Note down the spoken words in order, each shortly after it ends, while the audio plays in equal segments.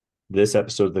This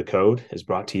episode of The Code is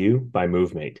brought to you by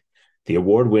MoveMate, the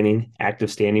award-winning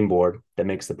active standing board that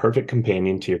makes the perfect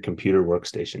companion to your computer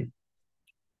workstation.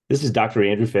 This is Dr.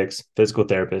 Andrew Fix, physical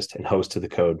therapist and host of The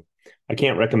Code. I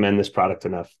can't recommend this product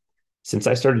enough. Since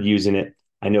I started using it,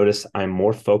 I notice I'm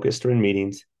more focused during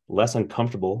meetings, less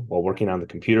uncomfortable while working on the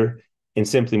computer, and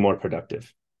simply more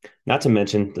productive. Not to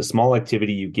mention, the small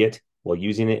activity you get while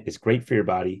using it is great for your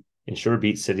body and sure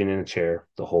beats sitting in a chair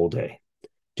the whole day.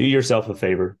 Do yourself a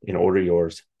favor and order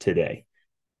yours today.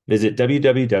 Visit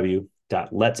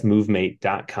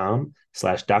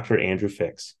www.letsmovemate.com/Dr. Andrew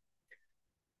Fix.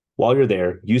 While you're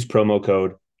there, use promo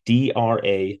code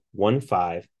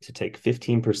DRA15 to take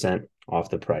 15% off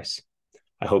the price.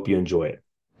 I hope you enjoy it.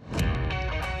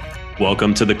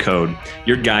 Welcome to The Code,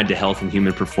 your guide to health and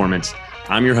human performance.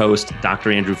 I'm your host,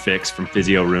 Dr. Andrew Fix from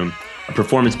Physio Room, a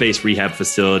performance-based rehab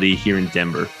facility here in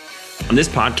Denver. On this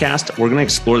podcast, we're going to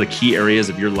explore the key areas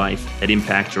of your life that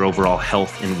impact your overall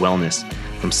health and wellness,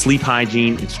 from sleep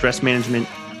hygiene and stress management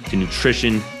to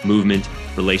nutrition, movement,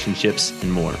 relationships,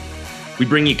 and more. We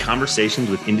bring you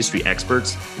conversations with industry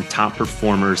experts and top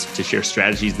performers to share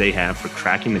strategies they have for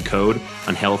cracking the code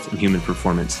on health and human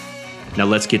performance. Now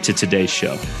let's get to today's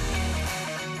show.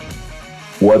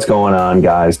 What's going on,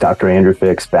 guys? Dr. Andrew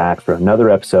Fix back for another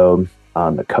episode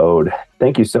on The Code.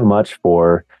 Thank you so much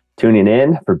for tuning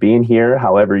in, for being here,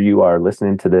 however you are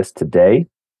listening to this today.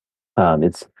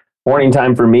 It's morning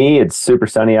time for me. It's super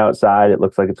sunny outside. It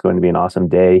looks like it's going to be an awesome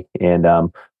day, and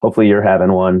hopefully you're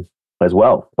having one as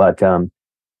well. But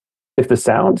if the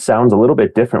sound sounds a little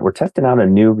bit different, we're testing out a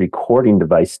new recording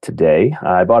device today.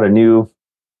 I bought a new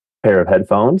pair of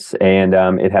headphones, and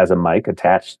it has a mic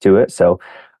attached to it. So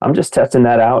I'm just testing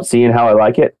that out, seeing how I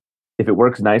like it. If it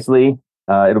works nicely,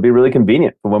 it'll be really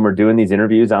convenient for when we're doing these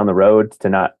interviews on the road to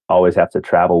not always have to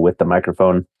travel with the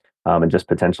microphone and just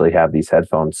potentially have these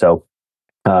headphones. So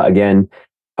again,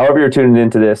 however you're tuning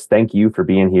into this, thank you for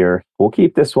being here. We'll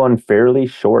keep this one fairly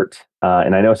short.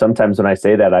 And I know sometimes when I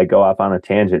say that, I go off on a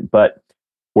tangent, but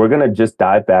we're going to just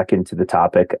dive back into the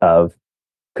topic of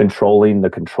controlling the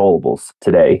controllables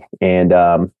today.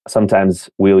 And sometimes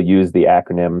we'll use the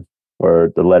acronym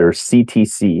or the letter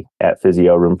CTC at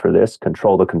Physio Room for this,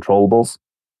 control the controllables.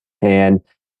 And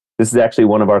this is actually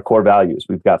one of our core values.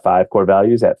 We've got 5 core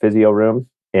values at Physio Room,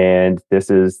 and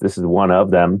this is one of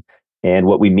them. And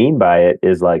what we mean by it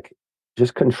is like,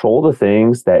 just control the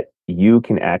things that you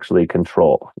can actually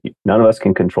control. None of us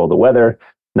can control the weather.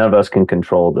 None of us can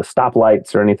control the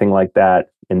stoplights or anything like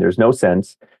that. And there's no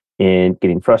sense in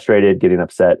getting frustrated, getting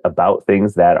upset about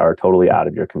things that are totally out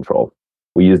of your control.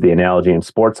 We use the analogy in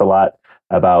sports a lot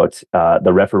about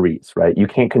the referees, right? You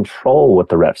can't control what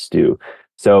the refs do.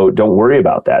 So don't worry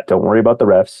about that. Don't worry about the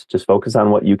refs. Just focus on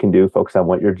what you can do. Focus on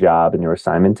what your job and your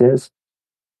assignment is.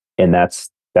 And that's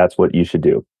what you should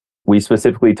do. We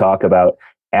specifically talk about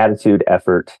attitude,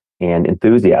 effort, and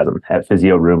enthusiasm at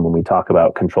Physio Room when we talk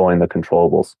about controlling the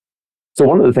controllables. So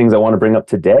one of the things I want to bring up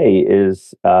today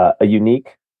is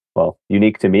unique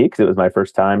to me because it was my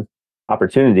first time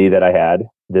opportunity that I had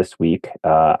this week.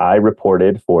 I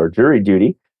reported for jury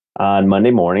duty on Monday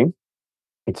morning.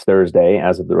 It's Thursday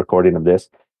as of the recording of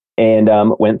this, and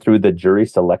went through the jury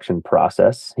selection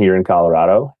process here in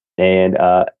Colorado, and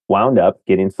wound up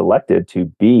getting selected to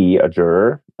be a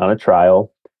juror on a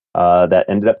trial that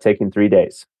ended up taking 3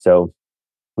 days. So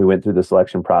we went through the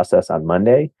selection process on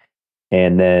Monday,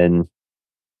 and then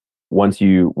once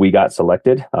we got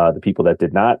selected, the people that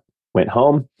did not went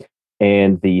home,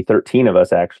 and the 13 of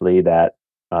us actually that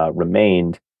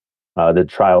remained, the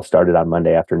trial started on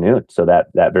Monday afternoon. So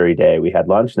that very day we had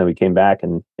lunch, and then we came back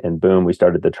and boom, we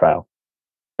started the trial.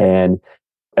 And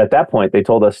at that point, they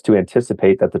told us to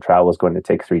anticipate that the trial was going to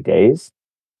take 3 days.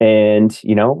 And,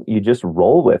 you just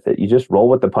roll with it. You just roll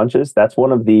with the punches. That's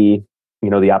one of the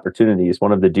opportunities,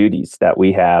 one of the duties that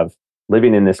we have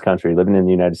living in this country, living in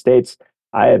the United States.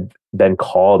 I have been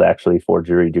called actually for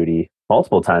jury duty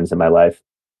multiple times in my life,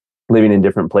 living in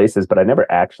different places, but I never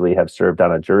actually have served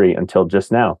on a jury until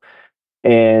just now.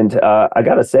 And I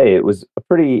got to say, it was a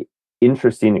pretty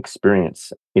interesting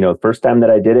experience. The first time that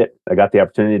I did it, I got the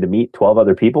opportunity to meet 12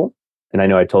 other people. And I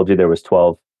know I told you there was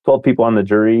 12 people on the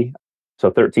jury. So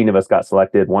 13 of us got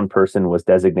selected. One person was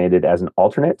designated as an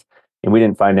alternate, and we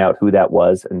didn't find out who that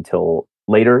was until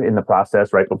later in the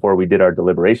process, right before we did our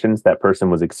deliberations. That person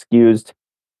was excused.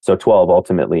 So 12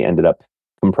 ultimately ended up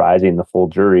comprising the full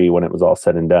jury when it was all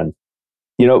said and done.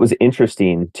 It was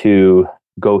interesting to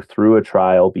go through a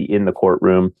trial, be in the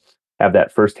courtroom, have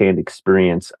that firsthand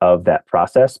experience of that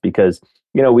process, because,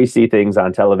 we see things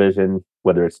on television,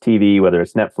 whether it's TV, whether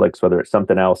it's Netflix, whether it's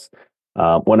something else.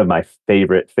 One of my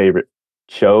favorite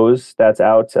shows that's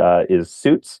out is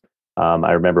Suits.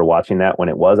 I remember watching that when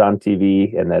it was on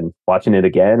TV and then watching it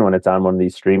again when it's on one of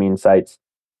these streaming sites,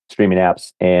 streaming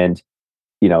apps. And,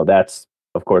 that's,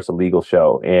 of course, a legal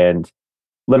show. And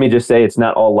let me just say, it's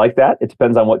not all like that. It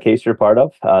depends on what case you're part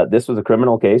of. This was a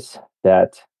criminal case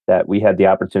that we had the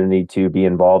opportunity to be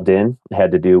involved in. It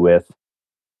had to do with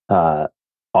uh,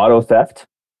 auto theft,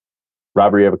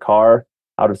 robbery of a car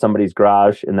out of somebody's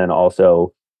garage, and then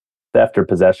also theft or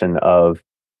possession of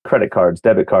credit cards,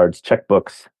 debit cards,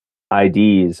 checkbooks,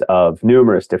 IDs of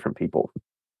numerous different people.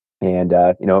 And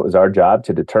it was our job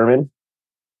to determine,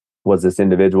 was this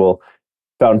individual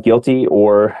found guilty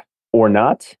or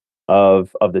not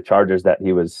of the charges that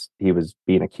he was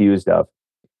being accused of.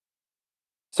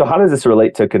 So how does this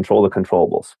relate to control the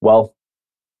controllables? Well,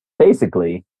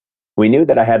 basically, we knew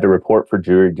that I had to report for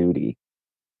jury duty,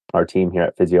 our team here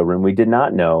at Physio Room. We did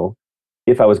not know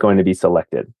if I was going to be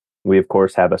selected. We, of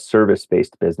course, have a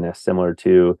service-based business similar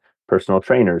to personal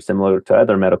trainers, similar to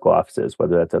other medical offices,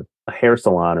 whether that's a hair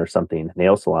salon or something,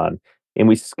 nail salon, and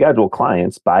we schedule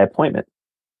clients by appointment.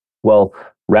 Well,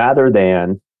 rather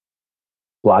than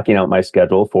blocking out my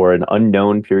schedule for an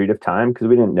unknown period of time, because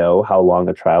we didn't know how long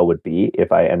a trial would be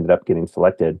if I ended up getting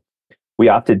selected, we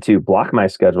opted to block my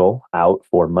schedule out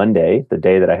for Monday, the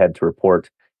day that I had to report,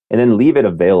 and then leave it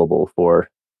available for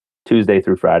Tuesday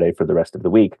through Friday for the rest of the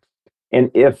week.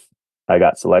 And if I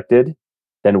got selected,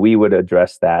 then we would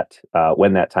address that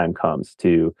when that time comes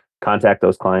to contact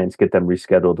those clients, get them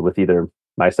rescheduled with either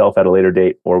myself at a later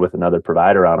date or with another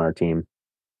provider on our team.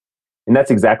 And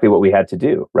that's exactly what we had to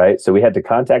do, right? So we had to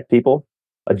contact people,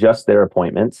 adjust their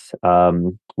appointments.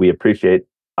 We appreciate,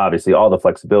 obviously, all the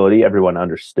flexibility. Everyone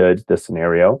understood the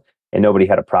scenario and nobody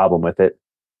had a problem with it.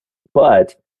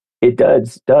 But it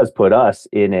does put us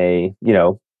in a,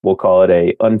 we'll call it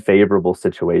a unfavorable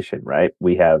situation, right?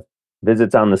 We have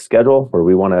visits on the schedule where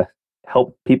we want to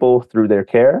help people through their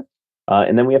care.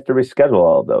 And then we have to reschedule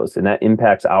all of those. And that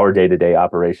impacts our day-to-day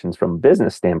operations from a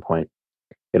business standpoint.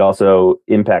 It also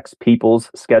impacts people's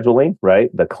scheduling, right?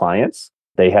 The clients,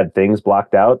 they had things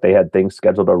blocked out. They had things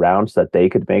scheduled around so that they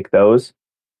could make those.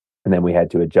 And then we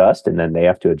had to adjust, and then they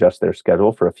have to adjust their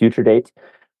schedule for a future date.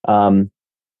 And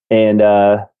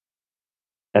at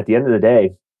the end of the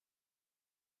day,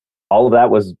 all of that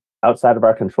was outside of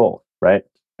our control, right?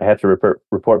 I have to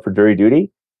report for jury duty,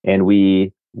 and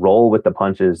we roll with the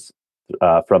punches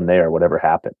from there, whatever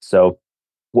happens. So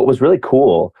what was really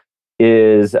cool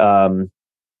is,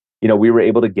 we were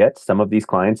able to get some of these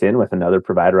clients in with another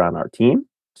provider on our team.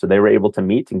 So they were able to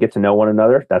meet and get to know one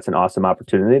another. That's an awesome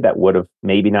opportunity that would have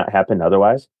maybe not happened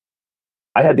otherwise.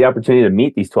 I had the opportunity to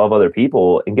meet these 12 other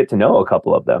people and get to know a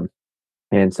couple of them.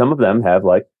 And some of them have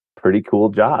like pretty cool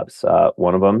jobs.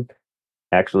 One of them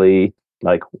actually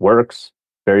like works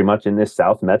very much in this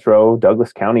South Metro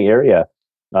Douglas County area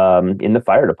in the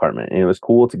fire department. And it was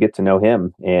cool to get to know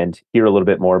him and hear a little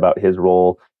bit more about his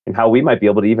role and how we might be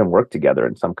able to even work together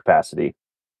in some capacity.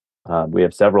 We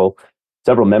have several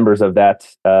members of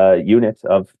that unit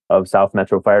of South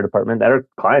Metro Fire Department that are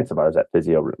clients of ours at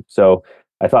Physio Room. So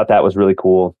I thought that was really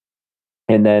cool.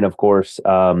 And then, of course,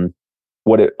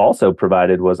 what it also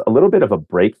provided was a little bit of a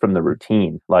break from the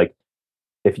routine. Like,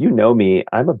 if you know me,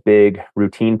 I'm a big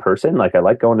routine person. Like, I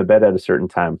like going to bed at a certain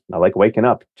time. I like waking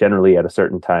up generally at a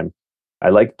certain time. I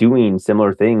like doing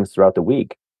similar things throughout the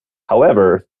week.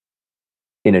 However,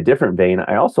 in a different vein,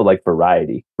 I also like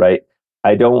variety, right?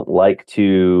 I don't like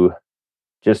to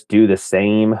just do the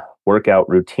same workout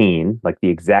routine, like the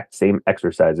exact same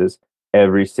exercises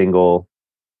every single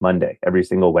Monday, every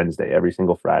single Wednesday, every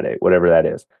single Friday, whatever that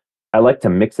is. I like to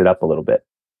mix it up a little bit.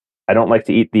 I don't like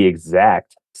to eat the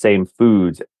exact same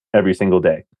foods every single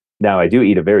day. Now, I do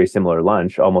eat a very similar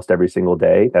lunch almost every single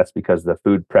day. That's because the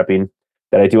food prepping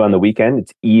that I do on the weekend,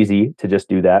 it's easy to just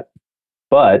do that.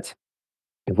 But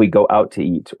if we go out to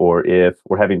eat or if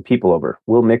we're having people over,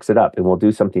 we'll mix it up and we'll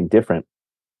do something different.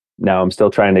 Now, I'm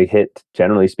still trying to hit,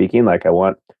 generally speaking, like I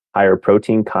want higher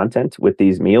protein content with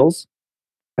these meals.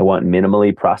 I want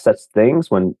minimally processed things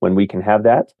when we can have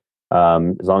that,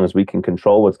 as long as we can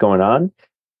control what's going on.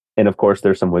 And of course,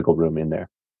 there's some wiggle room in there.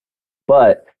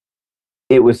 But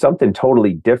it was something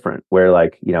totally different where,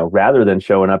 like, rather than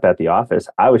showing up at the office,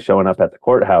 I was showing up at the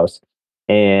courthouse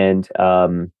and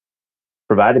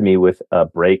provided me with a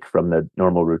break from the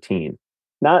normal routine.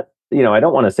 Not, I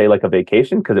don't want to say like a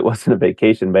vacation because it wasn't a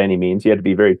vacation by any means. You had to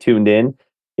be very tuned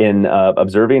in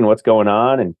observing what's going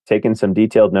on and taking some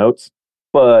detailed notes,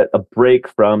 but a break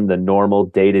from the normal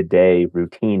day-to-day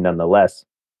routine nonetheless.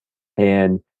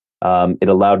 And it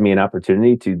allowed me an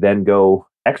opportunity to then go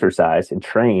exercise and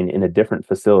train in a different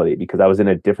facility because I was in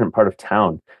a different part of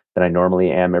town than I normally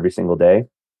am every single day.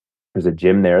 There's a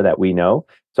gym there that we know.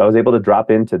 So I was able to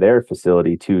drop into their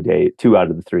facility 2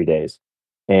 out of the 3 days,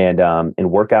 and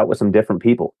work out with some different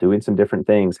people, doing some different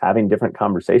things, having different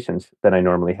conversations than I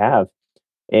normally have.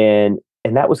 And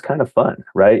that was kind of fun,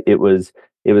 right? It was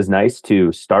nice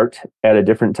to start at a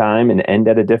different time and end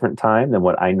at a different time than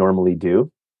what I normally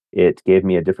do. It gave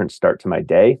me a different start to my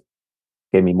day,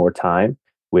 gave me more time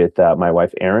with my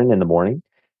wife Erin in the morning,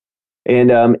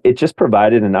 and it just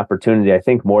provided an opportunity, I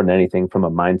think, more than anything, from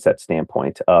a mindset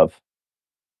standpoint of,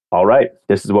 all right,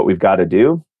 this is what we've got to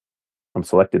do. I'm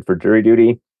selected for jury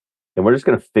duty, and we're just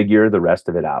going to figure the rest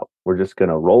of it out. We're just going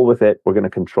to roll with it. We're going to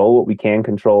control what we can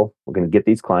control. We're going to get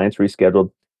these clients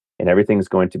rescheduled, and everything's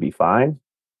going to be fine.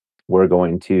 We're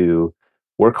going to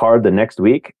work hard the next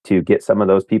week to get some of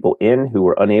those people in who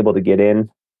were unable to get in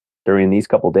during these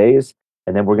couple days.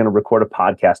 And then we're going to record a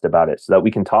podcast about it so that we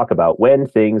can talk about when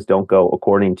things don't go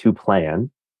according to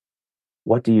plan.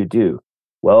 What do you do?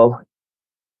 Well,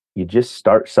 you just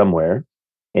start somewhere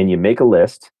and you make a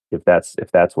list, if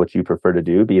that's what you prefer to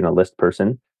do, being a list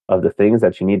person, of the things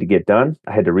that you need to get done.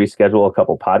 I had to reschedule a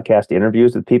couple podcast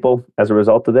interviews with people as a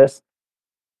result of this.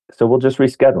 So we'll just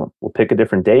reschedule them. We'll pick a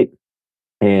different date.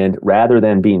 And rather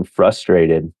than being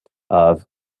frustrated of,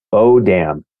 oh,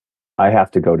 damn, I have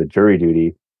to go to jury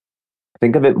duty,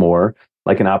 think of it more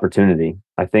like an opportunity.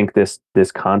 I think this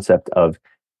concept of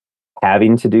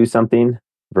having to do something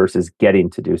versus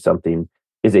getting to do something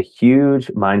is a huge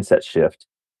mindset shift.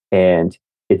 And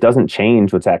it doesn't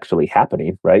change what's actually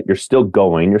happening, right? You're still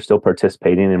going, you're still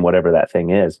participating in whatever that thing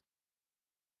is.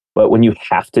 But when you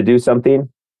have to do something,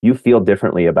 you feel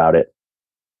differently about it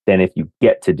than if you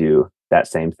get to do that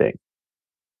same thing.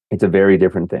 It's a very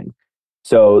different thing.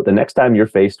 So the next time you're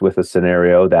faced with a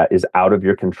scenario that is out of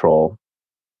your control,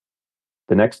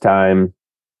 the next time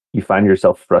you find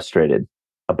yourself frustrated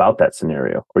about that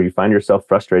scenario, or you find yourself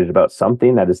frustrated about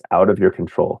something that is out of your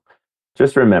control,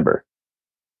 just remember,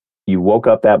 you woke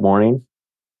up that morning,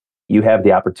 you have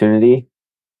the opportunity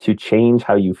to change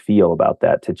how you feel about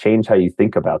that, to change how you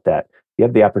think about that. You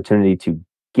have the opportunity to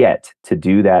get to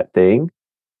do that thing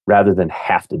rather than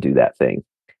have to do that thing.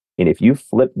 And if you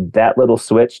flip that little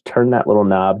switch, turn that little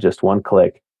knob just one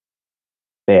click,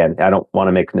 man, I don't want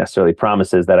to make necessarily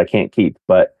promises that I can't keep,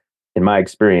 but in my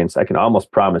experience, I can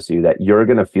almost promise you that you're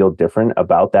going to feel different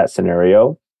about that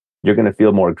scenario. You're going to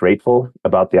feel more grateful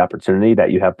about the opportunity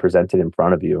that you have presented in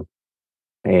front of you.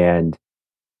 And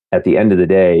at the end of the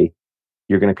day,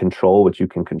 you're going to control what you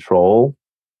can control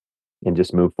and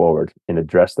just move forward and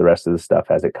address the rest of the stuff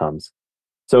as it comes.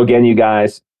 So again, you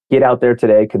guys, get out there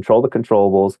today, control the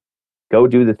controllables, go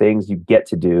do the things you get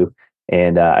to do.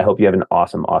 And I hope you have an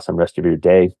awesome, awesome rest of your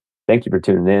day. Thank you for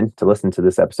tuning in to listen to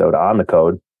this episode on the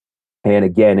code. And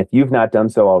again, if you've not done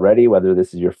so already, whether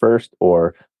this is your first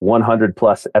or 100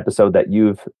 plus episode that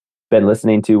you've been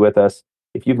listening to with us,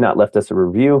 if you've not left us a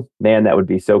review, man, that would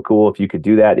be so cool if you could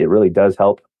do that. It really does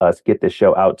help us get this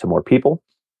show out to more people.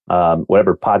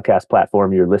 Whatever podcast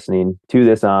platform you're listening to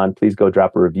this on, please go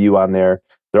drop a review on there.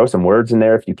 Throw some words in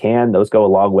there if you can. Those go a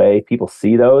long way. People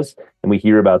see those, and we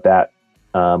hear about that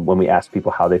when we ask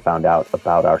people how they found out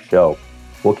about our show.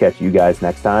 We'll catch you guys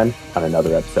next time on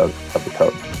another episode of The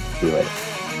Code. See you later.